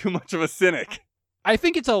I'm too much of a cynic. I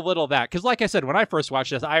think it's a little that, because like I said, when I first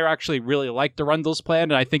watched this, I actually really liked Durundel's plan,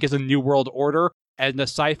 and I think as a New World Order and a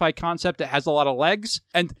sci-fi concept, it has a lot of legs.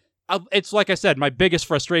 And it's like I said, my biggest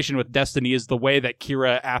frustration with Destiny is the way that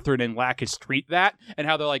Kira, Atherin, and Lacus treat that, and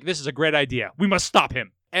how they're like, this is a great idea. We must stop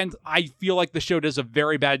him. And I feel like the show does a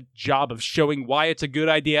very bad job of showing why it's a good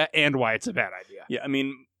idea and why it's a bad idea. Yeah, I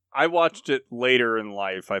mean, I watched it later in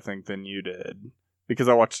life, I think, than you did. Because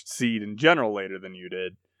I watched Seed in general later than you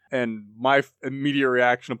did. And my immediate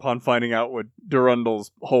reaction upon finding out what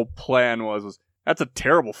Durundel's whole plan was, that's a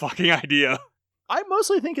terrible fucking idea. I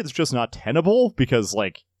mostly think it's just not tenable, because,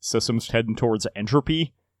 systems heading towards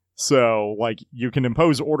entropy. So, you can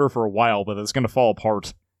impose order for a while, but it's going to fall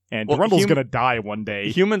apart. And Durundel's going to die one day.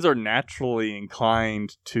 Humans are naturally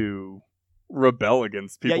inclined to rebel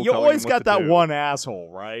against people. Yeah, you always got that one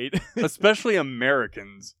asshole, right? Especially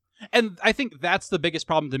Americans. And I think that's the biggest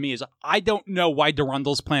problem to me, is I don't know why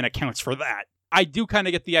Durundel's plan accounts for that. I do kind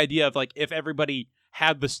of get the idea of, if everybody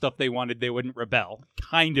had the stuff they wanted, they wouldn't rebel.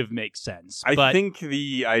 Kind of makes sense. I think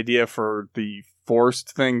the idea for the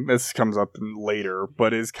forced thing, this comes up later,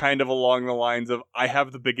 but is kind of along the lines of, I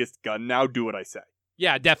have the biggest gun now, do what I say.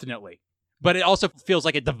 Yeah, definitely. But it also feels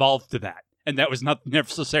like it devolved to that. And that was not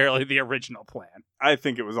necessarily the original plan. I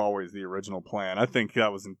think it was always the original plan. I think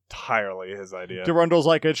that was entirely his idea. Durundel's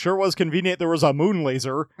like, it sure was convenient there was a moon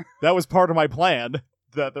laser. That was part of my plan.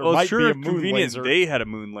 That there might be a moon laser. They had a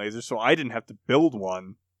moon laser, so I didn't have to build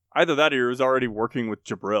one. Either that or he was already working with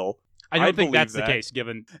Jabril. I don't think that's the case,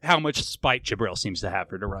 given how much spite Jabril seems to have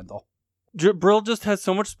for Durundel. Jabril just has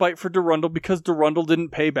so much spite for Durundel because Durundel didn't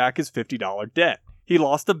pay back his $50 debt. He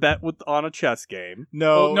lost a bet on a chess game.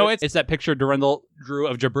 No, it's that picture Durundel drew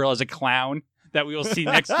of Jabril as a clown that we will see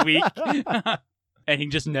next week. and he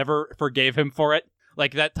just never forgave him for it.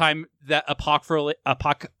 Like that time, that apocryphal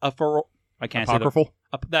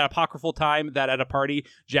time that at a party,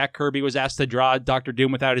 Jack Kirby was asked to draw Dr.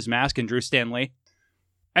 Doom without his mask and drew Stan Lee.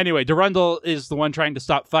 Anyway, Durandal is the one trying to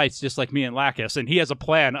stop fights, just like me and Lacus, and he has a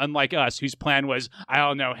plan, unlike us, whose plan was, I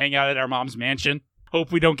don't know, hang out at our mom's mansion,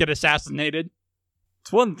 hope we don't get assassinated.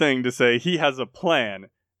 It's one thing to say he has a plan.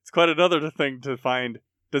 It's quite another thing to find,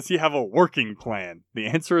 does he have a working plan? The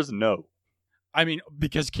answer is no. I mean,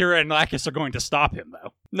 because Kira and Lacus are going to stop him,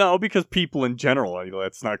 though. No, because people in general,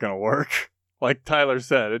 that's not going to work. Like Tyler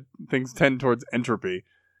said, things tend towards entropy.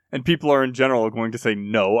 And people are in general going to say,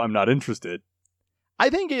 no, I'm not interested. I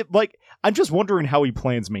think I'm just wondering how he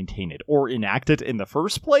plans to maintain it or enact it in the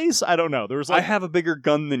first place. I don't know. I have a bigger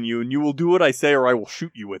gun than you, and you will do what I say or I will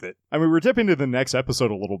shoot you with it. I mean, we're dipping into the next episode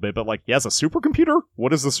a little bit, but he has a supercomputer?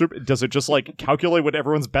 What is does it just calculate what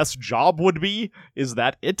everyone's best job would be? Is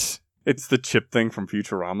that it? It's the chip thing from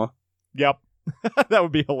Futurama. Yep. That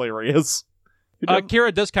would be hilarious.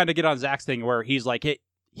 Kira does kind of get on Zach's thing where he's like,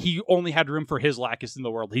 he only had room for his Lacus in the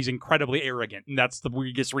world. He's incredibly arrogant, and that's the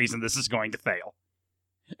biggest reason this is going to fail.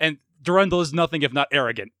 And Durandal is nothing if not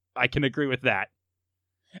arrogant. I can agree with that.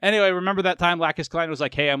 Anyway, remember that time Lacus Klein was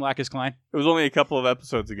like, hey, I'm Lacus Klein? It was only a couple of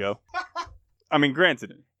episodes ago. I mean,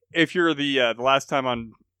 granted, if you're the last time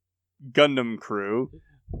on Gundam Crew,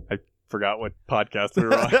 I forgot what podcast we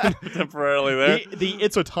were on temporarily there. The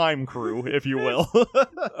It's a Time crew, if you will.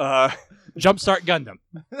 Jumpstart Gundam.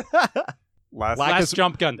 Last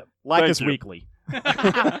Jump Gundam. Lacus Weekly.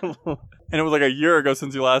 And it was like a year ago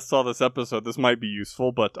since you last saw this episode. This might be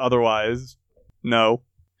useful, but otherwise, no.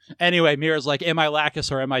 Anyway, Mira's like, am I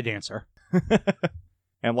Lacus or am I Dancer?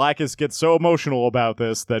 And Lacus gets so emotional about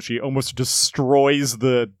this that she almost destroys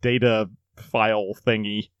the data file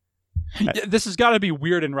thingy. This has got to be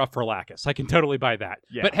weird and rough for Lacus. I can totally buy that.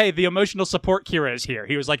 Yeah. But hey, the emotional support Kira is here.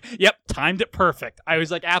 He was like, yep, timed it perfect. I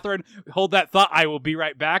was like, Atherin, hold that thought. I will be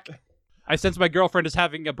right back. I sense my girlfriend is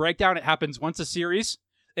having a breakdown. It happens once a series.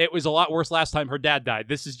 It was a lot worse last time her dad died.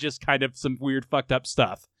 This is just kind of some weird, fucked up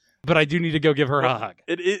stuff. But I do need to go give her a hug.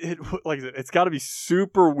 It's got to be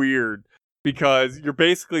super weird because you're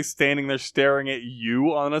basically standing there staring at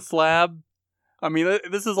you on a slab. I mean,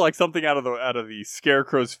 this is like something out of the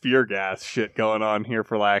Scarecrow's fear gas shit going on here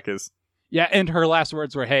for Lacus. Yeah, and her last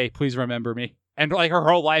words were, hey, please remember me. And her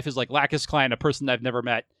whole life is like, Lacus Klein, a person I've never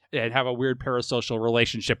met and have a weird parasocial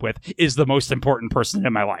relationship with, is the most important person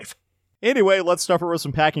in my life. Anyway, let's stuff her with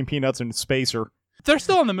some packing peanuts and spacer. They're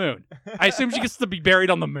still on the moon. I assume she gets to be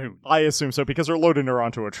buried on the moon. I assume so, because they're loading her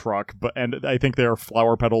onto a truck, and I think they're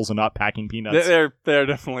flower petals and not packing peanuts. They're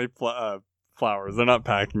definitely flowers. They're not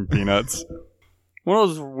packing peanuts. One of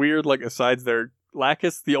those weird, asides there.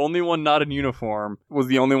 Lacus, the only one not in uniform, was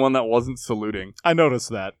the only one that wasn't saluting. I noticed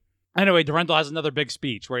that. Anyway, Durandal has another big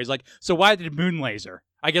speech where he's like, so why did Moon Laser?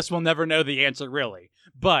 I guess we'll never know the answer, really.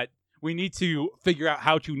 But we need to figure out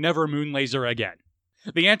how to never Moon Laser again.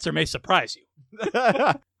 The answer may surprise you.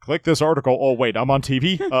 Click this article. Oh, wait, I'm on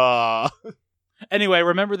TV? Anyway,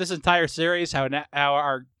 remember this entire series, how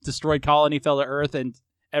our destroyed colony fell to Earth and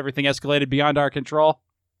everything escalated beyond our control?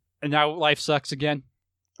 And now life sucks again?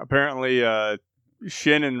 Apparently,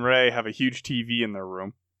 Shin and Rei have a huge TV in their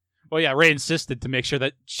room. Well, yeah, Rei insisted to make sure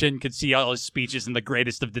that Shin could see all his speeches in the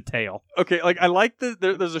greatest of detail. Okay, I like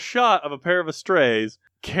there's a shot of a pair of Astrays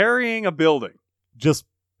carrying a building. Just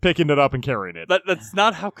picking it up and carrying it. That's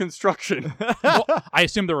not how construction... Well, I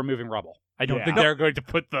assume they're removing rubble. I don't think they're going to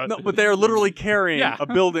put the... No, but they are literally carrying a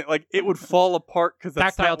building. It would fall apart because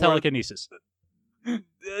that's tactile telekinesis.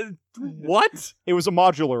 What? It was a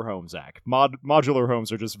modular home, Zach. Modular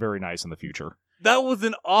homes are just very nice in the future. That was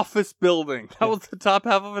an office building. That was the top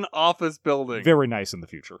half of an office building. Very nice in the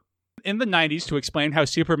future. In the 90s, to explain how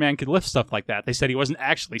Superman could lift stuff like that, they said he wasn't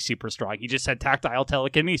actually super strong. He just had tactile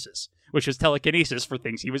telekinesis, which is telekinesis for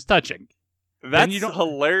things he was touching. That's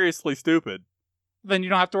hilariously stupid. Then you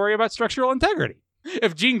don't have to worry about structural integrity.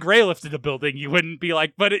 If Jean Grey lifted a building, you wouldn't be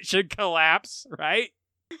like, but it should collapse, right?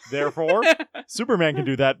 Therefore, Superman can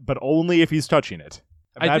do that, but only if he's touching it.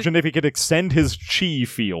 Imagine if he could extend his chi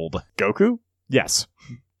field. Goku? Yes.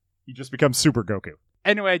 He just becomes Super Goku.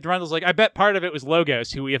 Anyway, Durandal's like, I bet part of it was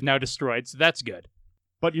Logos, who we have now destroyed, so that's good.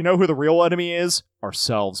 But you know who the real enemy is?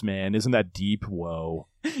 Ourselves, man. Isn't that deep? Whoa.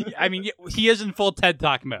 I mean, he is in full TED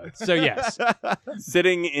Talk mode, so yes.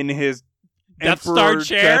 Sitting in his Death Star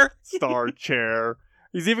chair? Death Star chair.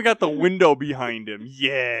 He's even got the window behind him.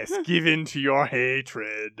 Yes, give in to your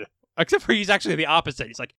hatred. Except for he's actually the opposite.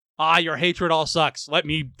 He's like, your hatred all sucks. Let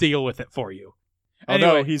me deal with it for you. Oh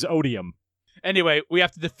no, he's odium. Anyway, we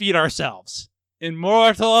have to defeat ourselves in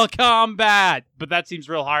Mortal Kombat. But that seems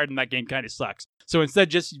real hard and that game kind of sucks. So instead,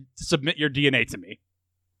 just submit your DNA to me.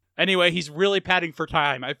 Anyway, he's really padding for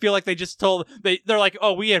time. I feel like they just they're like,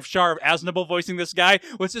 oh, we have Shar Aznable voicing this guy.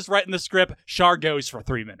 Let's just write in the script, Shar goes for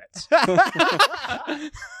 3 minutes.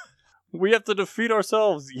 We have to defeat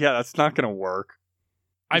ourselves. Yeah, that's not going to work.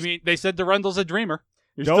 I mean, they said Durandal's a dreamer.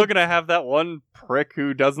 You're still going to have that one prick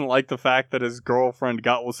who doesn't like the fact that his girlfriend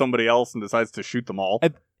got with somebody else and decides to shoot them all.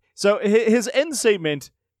 So his end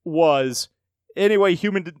statement was, anyway,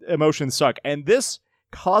 human emotions suck. And this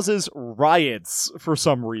causes riots for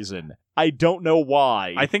some reason. I don't know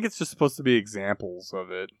why. I think it's just supposed to be examples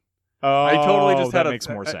of it. Oh, I totally just had that makes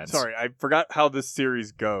more sense. Sorry, I forgot how this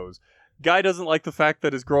series goes. Guy doesn't like the fact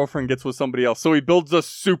that his girlfriend gets with somebody else, so he builds a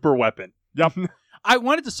super weapon. Yep. I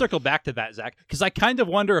wanted to circle back to that, Zach, because I kind of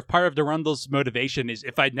wonder if part of Durandal's motivation is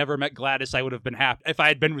if I'd never met Gladys, I would have been happy. If I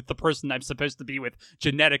had been with the person I'm supposed to be with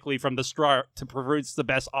genetically from the start to produce the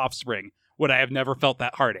best offspring, would I have never felt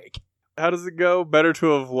that heartache? How does it go? Better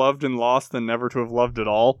to have loved and lost than never to have loved at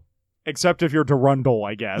all? Except if you're Durandal,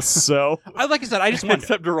 I guess. So, Like I said, I just wonder.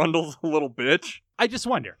 Except Durandal's a little bitch. I just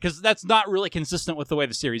wonder, because that's not really consistent with the way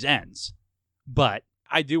the series ends. But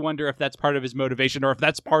I do wonder if that's part of his motivation, or if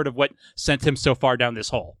that's part of what sent him so far down this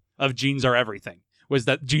hole of genes are everything, was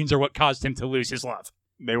that genes are what caused him to lose his love.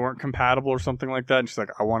 They weren't compatible or something like that, and she's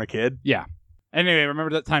like, I want a kid. Yeah. Anyway,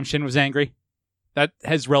 remember that time Shin was angry? That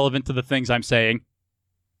is relevant to the things I'm saying.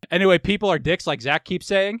 Anyway, people are dicks, like Zach keeps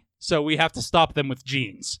saying, so we have to stop them with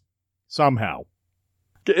genes. somehow.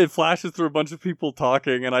 It flashes through a bunch of people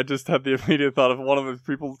talking, and I just had the immediate thought of one of the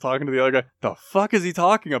people talking to the other guy. The fuck is he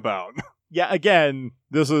talking about? Yeah, again,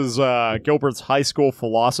 this is Gilbert's high school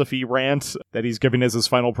philosophy rant that he's giving as his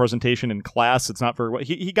final presentation in class. It's not very well.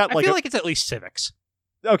 He got I feel like it's at least civics.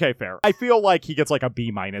 Okay, fair. I feel like he gets like a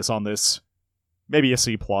B- on this. Maybe a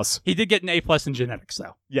C+. He did get an A+ in genetics,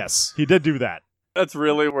 though. Yes, he did do that. That's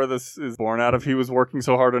really where this is born out of. He was working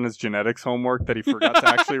so hard on his genetics homework that he forgot to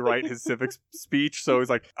actually write his civics speech. So he's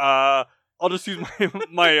like, I'll just use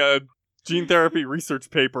my gene therapy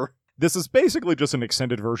research paper. This is basically just an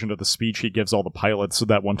extended version of the speech he gives all the pilots so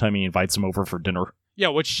that one time he invites them over for dinner. Yeah,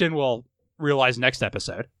 which Shin will realize next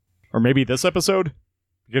episode. Or maybe this episode?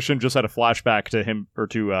 Because Shin just had a flashback to him, or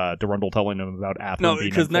to Durandal telling him about Athrun No, being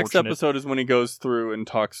because next unfortunate. episode is when he goes through and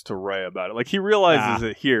talks to Ray about it. Like, he realizes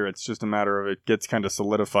it here. It's just a matter of it gets kind of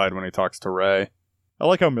solidified when he talks to Ray. I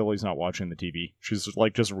like how Millie's not watching the TV. She's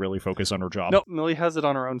like just really focused on her job. No, Millie has it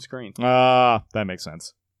on her own screen. That makes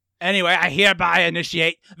sense. Anyway, I hereby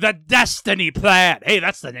initiate the Destiny Plan. Hey,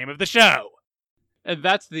 that's the name of the show. And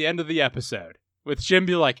that's the end of the episode. With Shin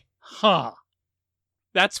be like, huh.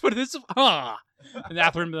 That's what it is, huh. And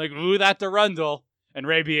Athrun be like, ooh, that Durandal. And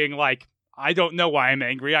Ray being like, I don't know why I'm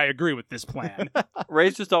angry. I agree with this plan.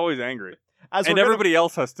 Ray's just always angry. As And we're gonna- everybody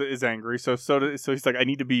else is angry, so he's like, I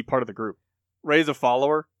need to be part of the group. Ray's a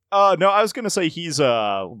follower. No, I was going to say he's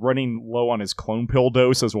running low on his clone pill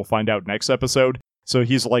dose, as we'll find out next episode. So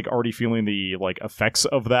he's like already feeling the like effects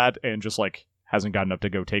of that and just like hasn't gotten up to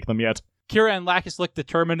go take them yet. Kira and Lacus look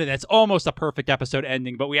determined, and it's almost a perfect episode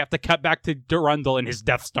ending, but we have to cut back to Durandal in his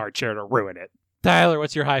Death Star chair to ruin it. Tyler,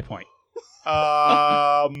 what's your high point?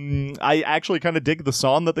 I actually kind of dig the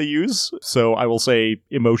song that they use, so I will say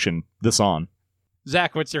emotion, the song.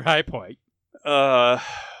 Zach, what's your high point?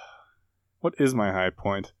 What is my high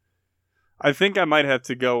point? I think I might have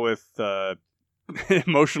to go with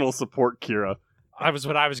emotional support Kira. That was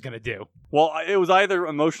what I was going to do. Well, it was either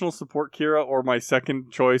emotional support Kira or my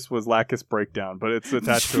second choice was Lacus Breakdown, but it's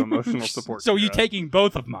attached to emotional support So Kira. you taking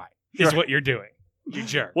both of mine is Sure. what you're doing. You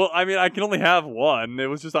jerk. Well, I mean, I can only have one. It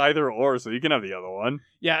was just either or, so you can have the other one.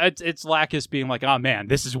 Yeah, it's Lacus being like, oh man,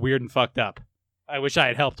 this is weird and fucked up. I wish I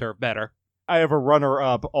had helped her better. I have a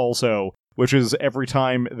runner-up also, which is every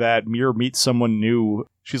time that Mir meets someone new,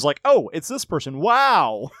 she's like, oh, it's this person,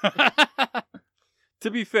 wow! To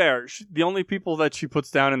be fair, the only people that she puts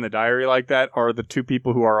down in the diary like that are the two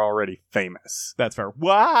people who are already famous. That's fair.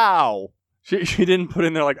 Wow! She didn't put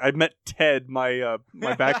in there like, I met Ted, my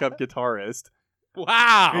backup guitarist.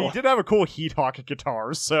 Wow. He did have a cool Heat Hawk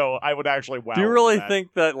guitar, so I would actually wow. Do you really that.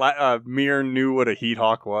 think that Mir knew what a Heat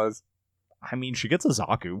Hawk was? I mean, she gets a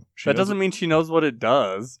Zaku. That doesn't mean she knows what it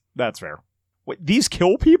does. That's fair. Wait, these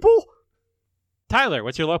kill people? Tyler,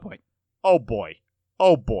 what's your low point? Oh boy.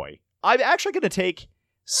 Oh boy. I'm actually going to take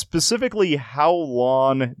specifically how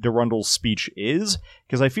long Durandal's speech is,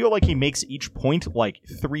 because I feel like he makes each point like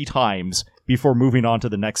 3 times before moving on to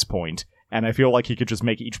the next point, and I feel like he could just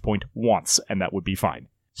make each point once, and that would be fine.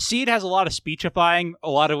 Seed has a lot of speechifying, a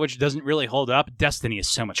lot of which doesn't really hold up. Destiny is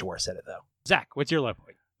so much worse at it, though. Zach, what's your low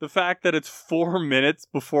point? The fact that it's 4 minutes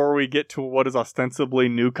before we get to what is ostensibly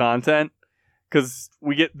new content Because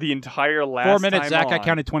we get the entire last 4 minutes, time Zach. I on.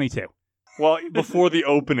 counted 22. Well, before the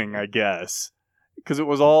opening, I guess. Because it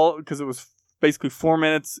was basically 4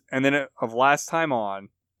 minutes, and then of last time on.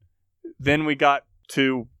 Then we got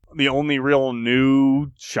to the only real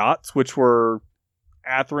new shots, which were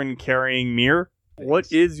Athrun carrying Mir.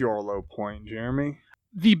 What is your low point, Jeremy?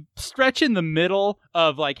 The stretch in the middle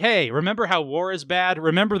of like, hey, remember how war is bad?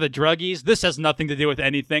 Remember the druggies? This has nothing to do with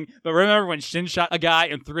anything. But remember when Shin shot a guy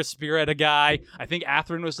and threw a spear at a guy? I think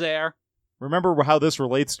Athrun was there. Remember how this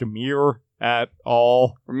relates to Mir at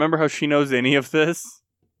all? Remember how she knows any of this?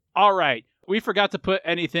 All right. We forgot to put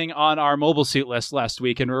anything on our mobile suit list last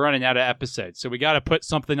week, and we're running out of episodes. So we got to put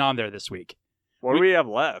something on there this week. What do we have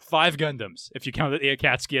left? 5 Gundams, if you count the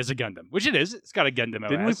Akatsuki as a Gundam. Which it is. It's got a Gundam OS.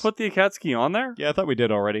 Didn't we put the Akatsuki on there? Yeah, I thought we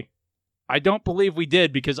did already. I don't believe we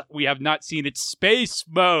did because we have not seen its space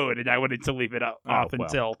mode, and I wanted to leave it off well.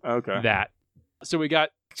 until Okay. that. So we got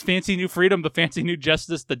Fancy New Freedom, the Fancy New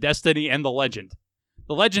Justice, the Destiny, and the Legend.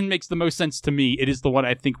 The Legend makes the most sense to me. It is the one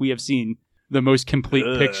I think we have seen the most complete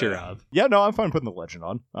picture of. Yeah, no, I'm fine putting the Legend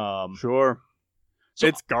on. Sure. So-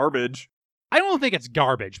 It's garbage. I don't think it's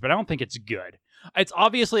garbage, but I don't think it's good. It's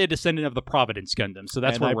obviously a descendant of the Providence Gundam, so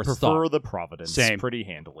that's and where I we're prefer stuck. the Providence Same. pretty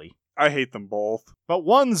handily. I hate them both. But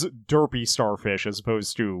one's derpy starfish as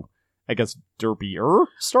opposed to, I guess, derpier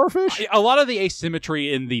starfish? A lot of the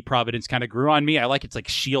asymmetry in the Providence kind of grew on me. I like its like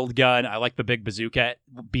shield gun. I like the big bazooka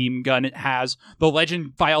beam gun it has. The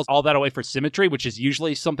Legend files all that away for symmetry, which is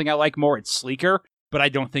usually something I like more. It's sleeker, but I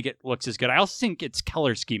don't think it looks as good. I also think its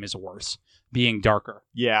color scheme is worse, being darker.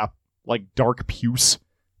 Yeah, like dark puce.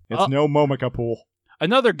 It's no Momika pool.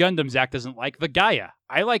 Another Gundam Zach doesn't like, the Gaia.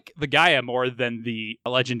 I like the Gaia more than the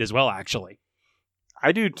Legend as well, actually.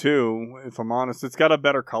 I do too, if I'm honest. It's got a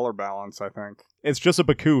better color balance, I think. It's just a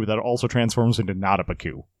Baku that also transforms into not a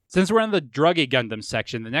Baku. Since we're in the druggy Gundam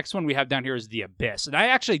section, the next one we have down here is the Abyss. And I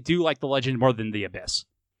actually do like the Legend more than the Abyss.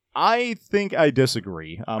 I think I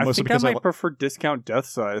disagree. I Mostly think I because might prefer Discount Death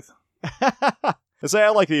Scythe. I say I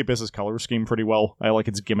like the Abyss's color scheme pretty well. I like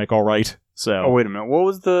its gimmick all right. So Oh, wait a minute. What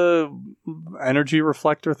was the energy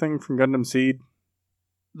reflector thing from Gundam Seed?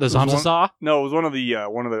 The There's one- Zamzasaw? No, it was one of the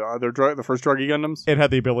other the first druggy Gundams. it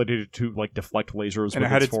had the ability to like deflect lasers And it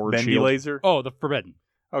with had its its forward bendy shield. laser. Oh, the Forbidden.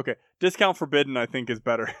 Okay. Discount Forbidden, I think, is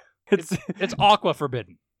better. It's It's Aqua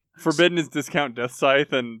Forbidden. Forbidden is Discount Death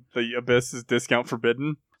Scythe, and the Abyss is Discount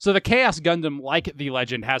Forbidden. So the Chaos Gundam, like the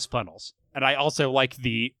Legend, has funnels. And I also like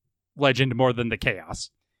the Legend more than the Chaos.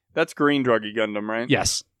 That's Green Druggy Gundam, right?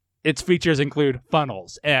 Yes. Its features include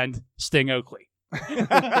funnels and Sting Oakley.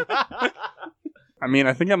 I mean,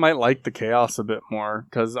 I think I might like the Chaos a bit more,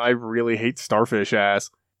 because I really hate Starfish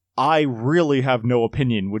ass. I really have no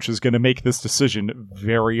opinion, which is going to make this decision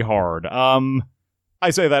very hard. I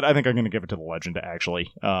say that, I think I'm going to give it to the Legend,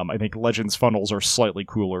 actually. I think Legend's funnels are slightly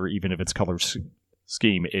cooler, even if its color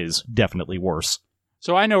scheme is definitely worse.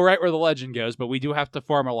 So I know right where the Legend goes, but we do have to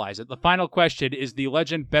formalize it. The final question is the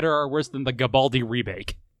Legend better or worse than the Gabaldi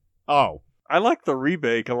Rebake? Oh, I like the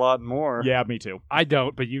Rebake a lot more. yeah, me too. I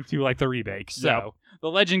don't, but you do like the Rebake. So Yeah. the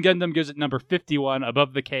Legend Gundam goes at number 51,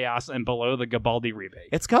 above the Chaos and below the Gabaldi Rebake.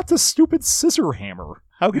 It's got the stupid scissor hammer.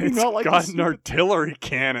 How can you It's not like got the an stupid- artillery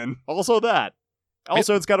cannon. Also that.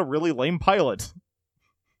 Also, it's got a really lame pilot.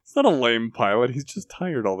 It's not a lame pilot. He's just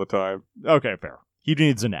tired all the time. Okay, fair. He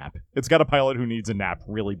needs a nap. It's got a pilot who needs a nap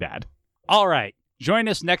really bad. All right. Join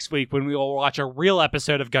us next week when we will watch a real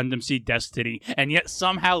episode of Gundam Seed Destiny, and yet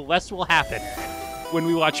somehow less will happen when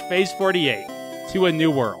we watch Phase 48, To a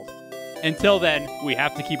New World. Until then, we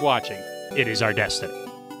have to keep watching. It is our destiny.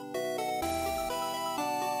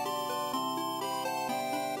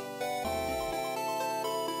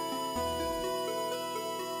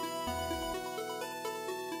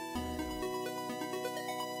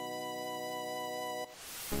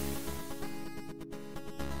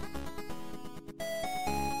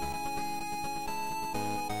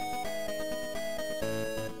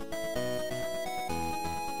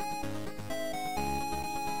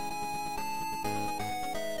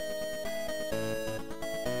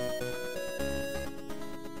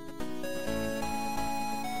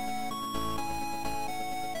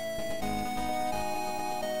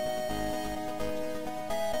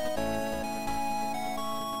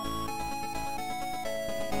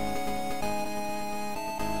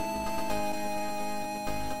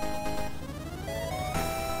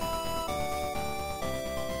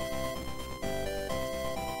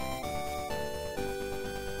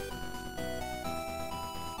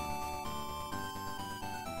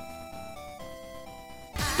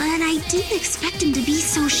 But I didn't expect him to be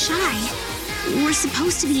so shy. We're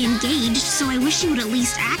supposed to be engaged, so I wish he would at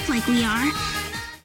least act like we are.